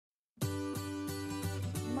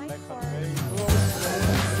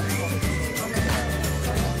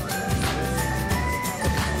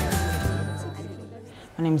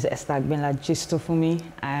My name is Esther Agbenla.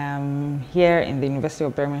 I am here in the University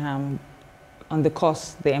of Birmingham on the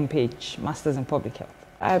course, the MPH, Masters in Public Health.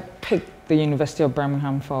 I picked the University of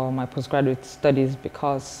Birmingham for my postgraduate studies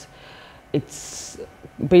because it's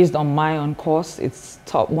based on my own course. It's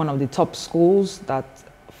one of the top schools that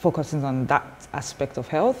focuses on that aspect of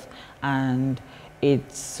health, and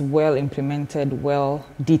it's well implemented, well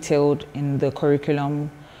detailed in the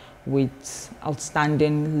curriculum, with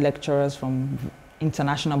outstanding lecturers from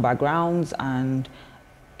international backgrounds and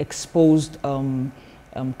exposed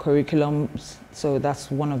curriculums. So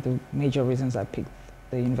that's one of the major reasons I picked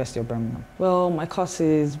the University of Birmingham. Well, my course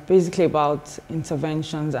is basically about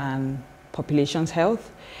interventions and population's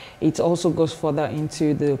health. It also goes further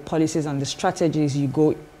into the policies and the strategies you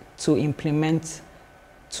go to implement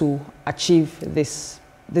to achieve this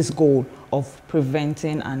goal of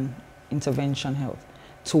preventing and intervention health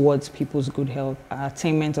towards people's good health,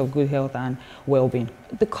 attainment of good health and well-being.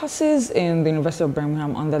 The courses in the University of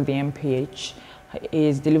Birmingham under the MPH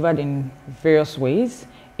is delivered in various ways.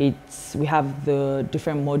 We have the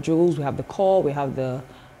different modules, we have the core, we have the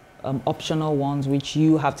optional ones which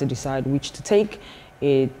you have to decide which to take.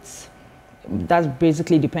 That's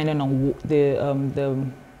basically dependent on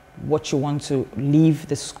what you want to leave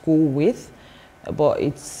the school with. But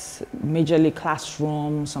it's majorly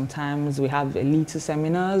classroom. Sometimes we have elite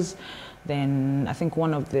seminars. Then I think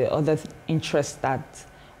one of the other interests that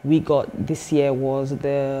we got this year was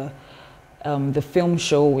the film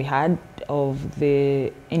show we had of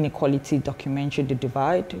the inequality documentary, The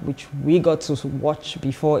Divide, which we got to watch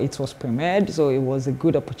before it was premiered. So it was a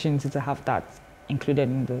good opportunity to have that included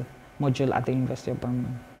in the module at the University of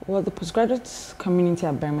Birmingham. Well, the postgraduate community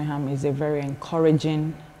at Birmingham is a very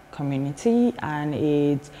encouraging community, and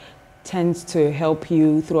it tends to help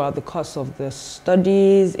you throughout the course of the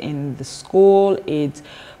studies in the school. It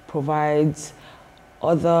provides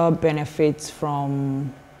other benefits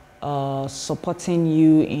from supporting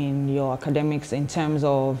you in your academics in terms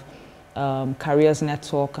of careers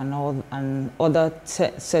network and other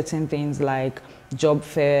certain things like job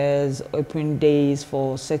fairs, open days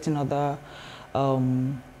for certain other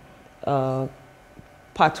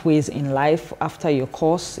pathways in life after your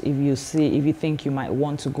course. If you think you might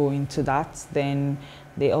want to go into that, then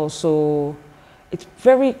it's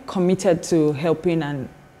very committed to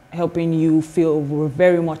helping you feel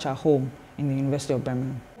very much at home in the University of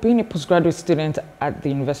Birmingham. Being a postgraduate student at the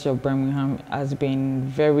University of Birmingham has been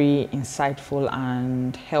very insightful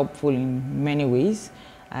and helpful in many ways,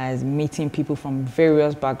 as meeting people from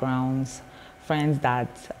various backgrounds, friends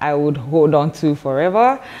that I would hold on to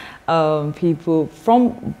forever, people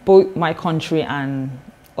from both my country and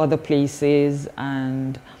other places,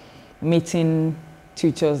 and meeting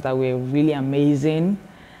tutors that were really amazing,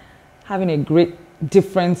 having a great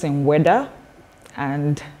difference in weather,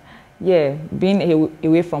 and yeah, being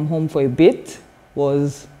away from home for a bit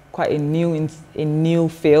was quite a new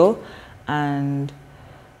feel. And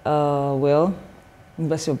well,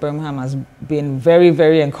 University of Birmingham has been very,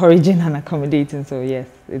 very encouraging and accommodating. So yes,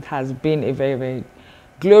 it has been a very, very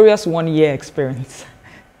glorious one-year experience.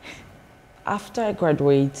 After I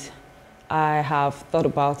graduate, I have thought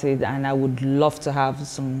about it, and I would love to have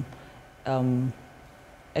some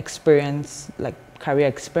experience, like career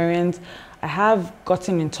experience. I have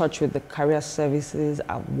gotten in touch with the career services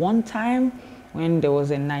at one time when there was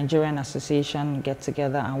a Nigerian association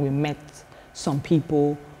get-together, and we met some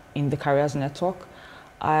people in the careers network.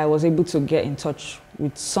 I was able to get in touch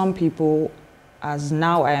with some people, as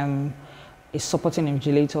now I am a supporting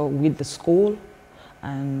invigilator with the school,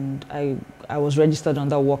 and I was registered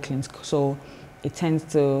under Walk-ins, so it tends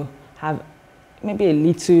to have maybe a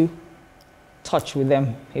little touch with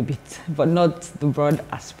them a bit, but not the broad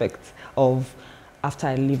aspect of after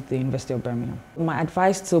I leave the University of Birmingham. My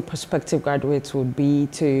advice to prospective graduates would be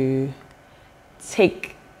to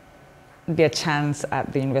take their chance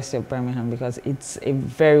at the University of Birmingham, because it's a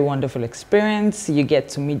very wonderful experience. You get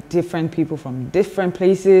to meet different people from different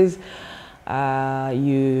places.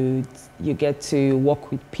 You get to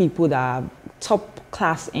work with people that are top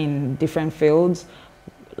class in different fields.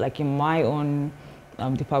 Like in my own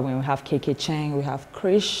department, we have KK Cheng, we have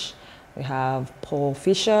Krish, we have Paul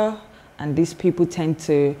Fisher, and these people tend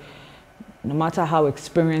to, no matter how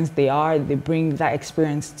experienced they are, they bring that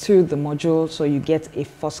experience to the module, so you get a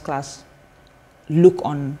first-class look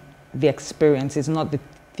on the experience. It's not the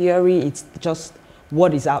theory, it's just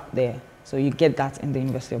what is out there. So you get that in the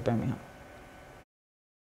University of Birmingham.